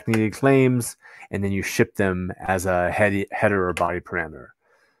extract needed claims and then you ship them as a header or body parameter.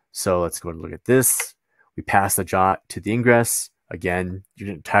 So let's go and look at this. We pass the JOT to the ingress. Again,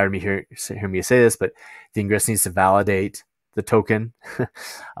 you're tired of me hearing me say this, but the ingress needs to validate the token.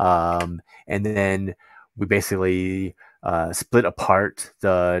 And then we basically split apart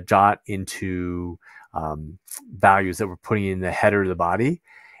the JOT into values that we're putting in the header of the body.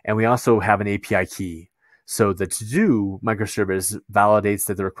 And we also have an API key. So the to-do microservice validates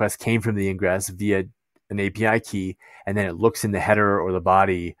that the request came from the ingress via an API key, and then it looks in the header or the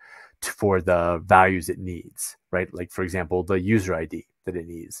body for the values it needs, right? Like, for example, the user ID that it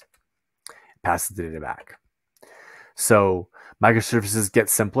needs. It passes the data back. So microservices get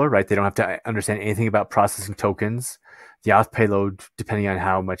simpler, right? They don't have to understand anything about processing tokens. The auth payload, depending on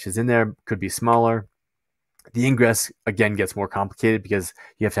how much is in there, could be smaller. The ingress, again, gets more complicated because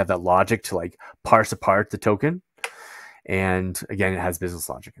you have to have that logic to like parse apart the token. And again, it has business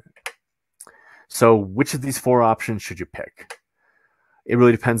logic in it. So which of these four options should you pick? It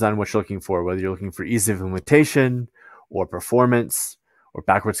really depends on what you're looking for, whether you're looking for ease of implementation or performance or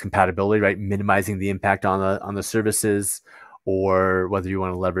backwards compatibility, right? Minimizing the impact on the services, or whether you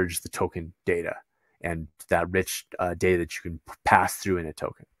want to leverage the token data and that rich data that you can pass through in a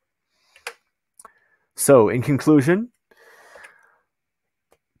token. So in conclusion,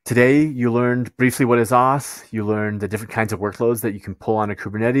 today you learned briefly what is Auth. You learned the different kinds of workloads that you can pull onto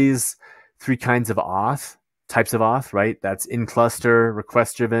Kubernetes, 3 kinds of Auth, types of Auth, right? That's in-cluster,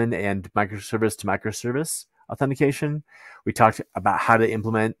 request-driven, and microservice to microservice authentication. We talked about how to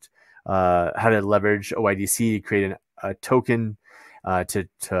implement, how to leverage OIDC to create a token to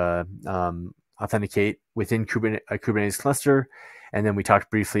authenticate within a Kubernetes cluster. And then we talked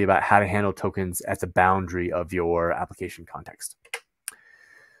briefly about how to handle tokens at the boundary of your application context.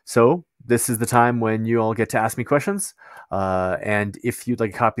 So this is the time when you all get to ask me questions. And if you'd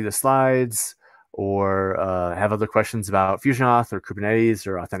like a copy of the slides or have other questions about FusionAuth or Kubernetes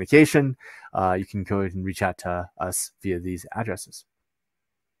or authentication, you can go ahead and reach out to us via these addresses.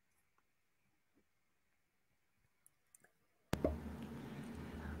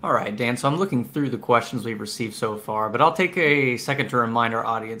 All right, Dan, so I'm looking through the questions we've received so far, but I'll take a second to remind our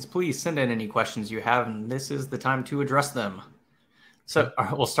audience, please send in any questions you have, and this is the time to address them. So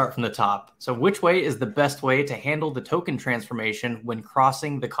we'll start from the top. So which way is the best way to handle the token transformation when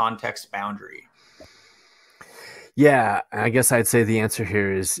crossing the context boundary? Yeah, I guess I'd say the answer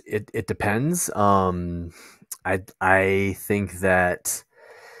here is it depends. I think that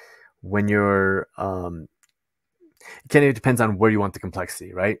when you're it kind of depends on where you want the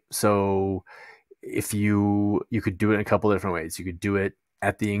complexity, right? So if you could do it in a couple different ways. You could do it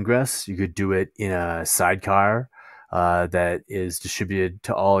at the ingress. You could do it in a sidecar that is distributed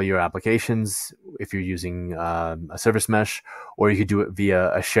to all your applications if you're using a service mesh, or you could do it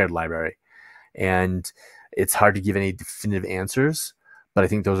via a shared library. And it's hard to give any definitive answers, but I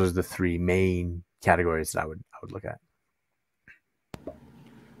think those are the three main categories that I would look at.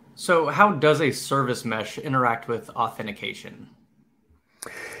 So how does a service mesh interact with authentication?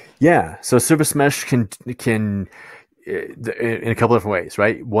 Yeah, so service mesh can in a couple different ways,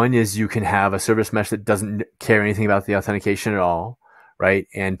 right? One is you can have a service mesh that doesn't care anything about the authentication at all, right,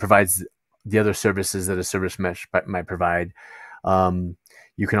 and provides the other services that a service mesh might provide.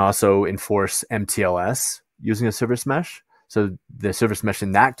 You can also enforce MTLS using a service mesh. So the service mesh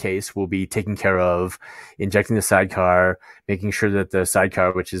in that case will be taking care of injecting the sidecar, making sure that the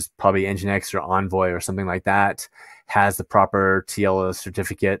sidecar, which is probably Nginx or Envoy or something like that, has the proper TLS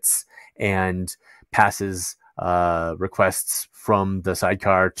certificates and passes requests from the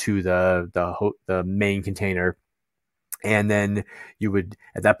sidecar to the main container. And then you would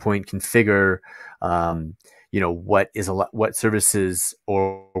at that point configure what services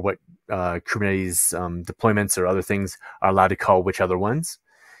or what Kubernetes deployments or other things are allowed to call which other ones.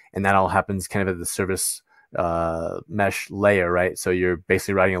 And that all happens kind of at the service mesh layer, right? So you're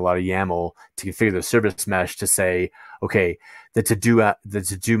basically writing a lot of YAML to configure the service mesh to say, okay, the to-do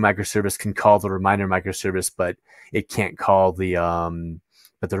microservice can call the reminder microservice, but it can't call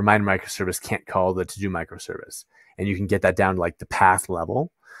but the reminder microservice can't call the to-do microservice. And you can get that down to like the path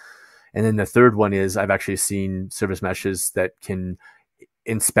level. And then the third one is I've actually seen service meshes that can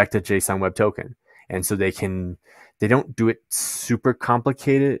inspect a JSON web token. And so they don't do it in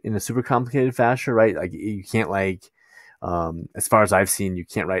a super complicated fashion, right? Like you can't as far as I've seen, you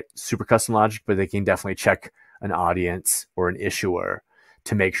can't write super custom logic, but they can definitely check an audience or an issuer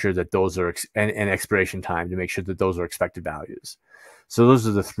to make sure that those are, and expiration time to make sure that those are expected values. So those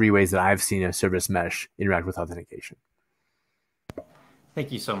are the three ways that I've seen a service mesh interact with authentication.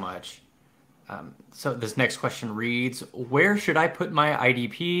 Thank you so much. So this next question reads, where should I put my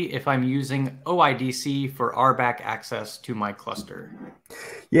IDP if I'm using OIDC for RBAC access to my cluster?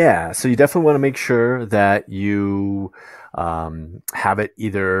 Yeah, so you definitely want to make sure that you have it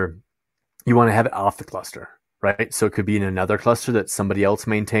you want to have it off the cluster, right? So it could be in another cluster that somebody else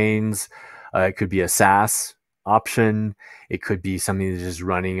maintains. It could be a SaaS option. It could be something that's just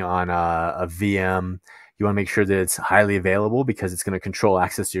running on a VM. You want to make sure that it's highly available because it's going to control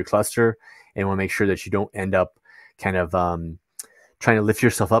access to your cluster, and want to make sure that you don't end up kind of trying to lift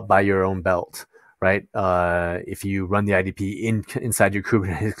yourself up by your own belt, right? If you run the IDP inside your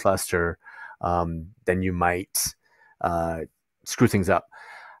Kubernetes cluster, then you might screw things up.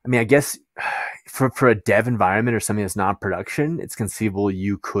 I mean, I guess for a dev environment or something that's not production, it's conceivable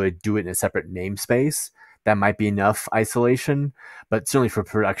you could do it in a separate namespace. That might be enough isolation, but certainly for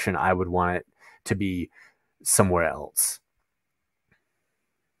production, I would want it to be somewhere else.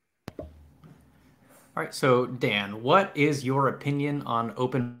 All right, so Dan, what is your opinion on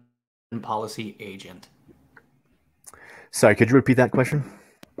Open Policy Agent? Sorry, could you repeat that question?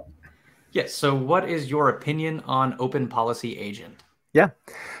 Yes, so what is your opinion on Open Policy Agent? Yeah.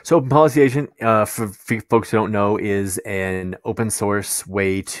 So Open Policy Agent, for folks who don't know, is an open source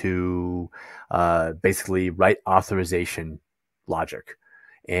way to basically write authorization logic.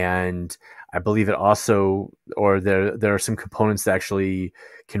 And I believe it also, or there are some components that actually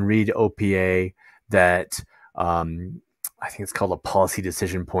can read OPA that I think it's called a policy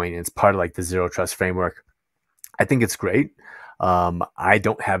decision point. And it's part of like the zero trust framework. I think it's great. I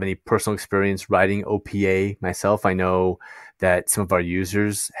don't have any personal experience writing OPA myself. I know that some of our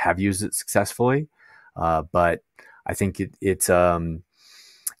users have used it successfully, but I think how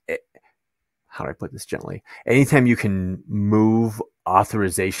do I put this gently? Anytime you can move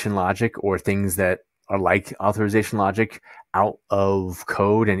authorization logic or things that are like authorization logic out of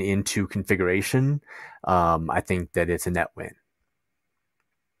code and into configuration, I think that it's a net win.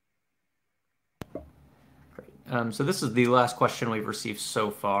 So this is the last question we've received so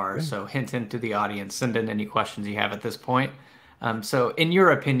far. Great. So hint to the audience, send in any questions you have at this point. So in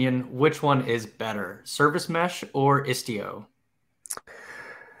your opinion, which one is better, Service Mesh or Istio?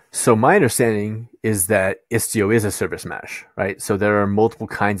 So my understanding is that Istio is a service mesh, right? So there are multiple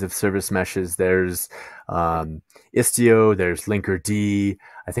kinds of service meshes. There's Istio, there's Linkerd.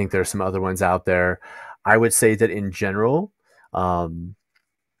 I think there are some other ones out there. I would say that in general,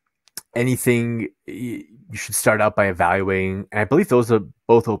 anything you should start out by evaluating. And I believe those are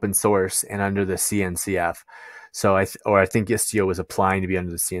both open source and under the CNCF. So I think Istio is applying to be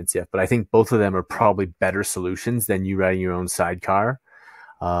under the CNCF, but I think both of them are probably better solutions than you writing your own sidecar.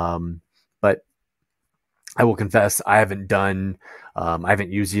 But I will confess, I haven't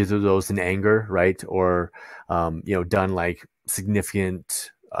used either of those in anger, right? Or, done like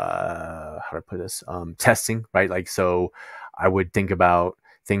significant, how do I put this, testing, right? Like, so I would think about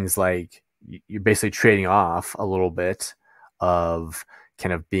things like you're basically trading off a little bit of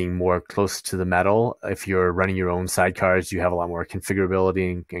kind of being more close to the metal. If you're running your own sidecars, you have a lot more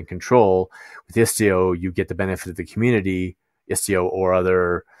configurability and control. With Istio, you get the benefit of the community, Istio or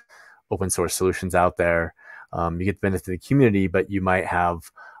other open source solutions out there. You get the benefit of the community, but you might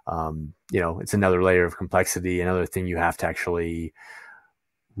have, it's another layer of complexity, another thing you have to actually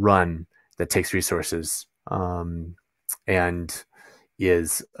run that takes resources, and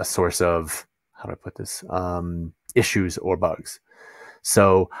is a source of, how do I put this, issues or bugs.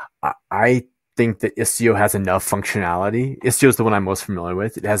 So I think that Istio has enough functionality. Istio is the one I'm most familiar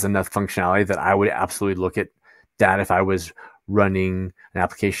with. It has enough functionality that I would absolutely look at that if I was running an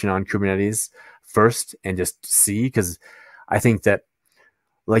application on Kubernetes first and just see, because I think that,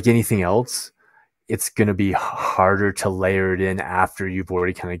 like anything else, it's going to be harder to layer it in after you've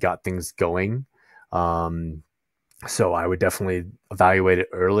already kind of got things going. So I would definitely evaluate it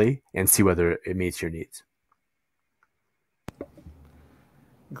early and see whether it meets your needs.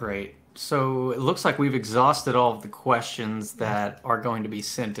 Great. So it looks like we've exhausted all of the questions that are going to be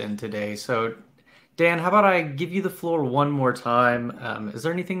sent in today. So Dan, how about I give you the floor one more time? Is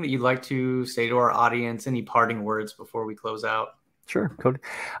there anything that you'd like to say to our audience? Any parting words before we close out? Sure, Cody.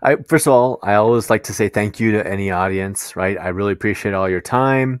 First of all, I always like to say thank you to any audience, right? I really appreciate all your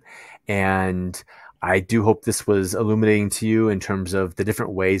time. And I do hope this was illuminating to you in terms of the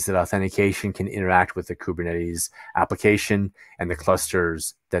different ways that authentication can interact with the Kubernetes application and the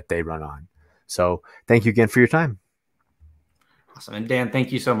clusters that they run on. So thank you again for your time. Awesome. And Dan,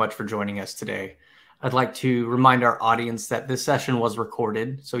 thank you so much for joining us today. I'd like to remind our audience that this session was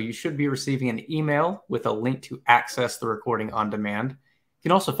recorded, so you should be receiving an email with a link to access the recording on demand. You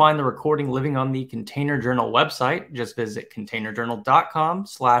can also find the recording living on the Container Journal website. Just visit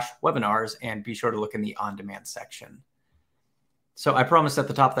containerjournal.com/webinars and be sure to look in the on-demand section. So I promised at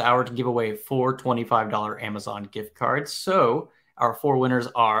the top of the hour to give away 4 $25 Amazon gift cards. So our 4 winners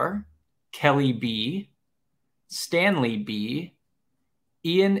are Kelly B, Stanley B,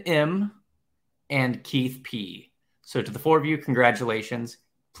 Ian M, and Keith P. So to the 4 of you, congratulations.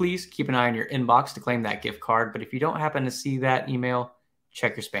 Please keep an eye on your inbox to claim that gift card. But if you don't happen to see that email,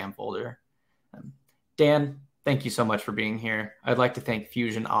 check your spam folder. Dan, thank you so much for being here. I'd like to thank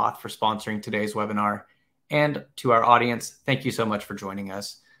FusionAuth for sponsoring today's webinar. And to our audience, thank you so much for joining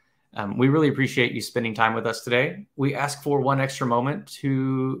us. We really appreciate you spending time with us today. We ask for one extra moment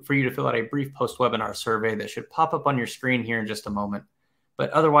for you to fill out a brief post-webinar survey that should pop up on your screen here in just a moment. But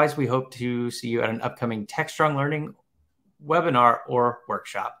otherwise, we hope to see you at an upcoming Techstrong Learning webinar or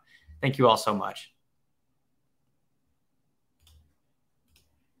workshop. Thank you all so much.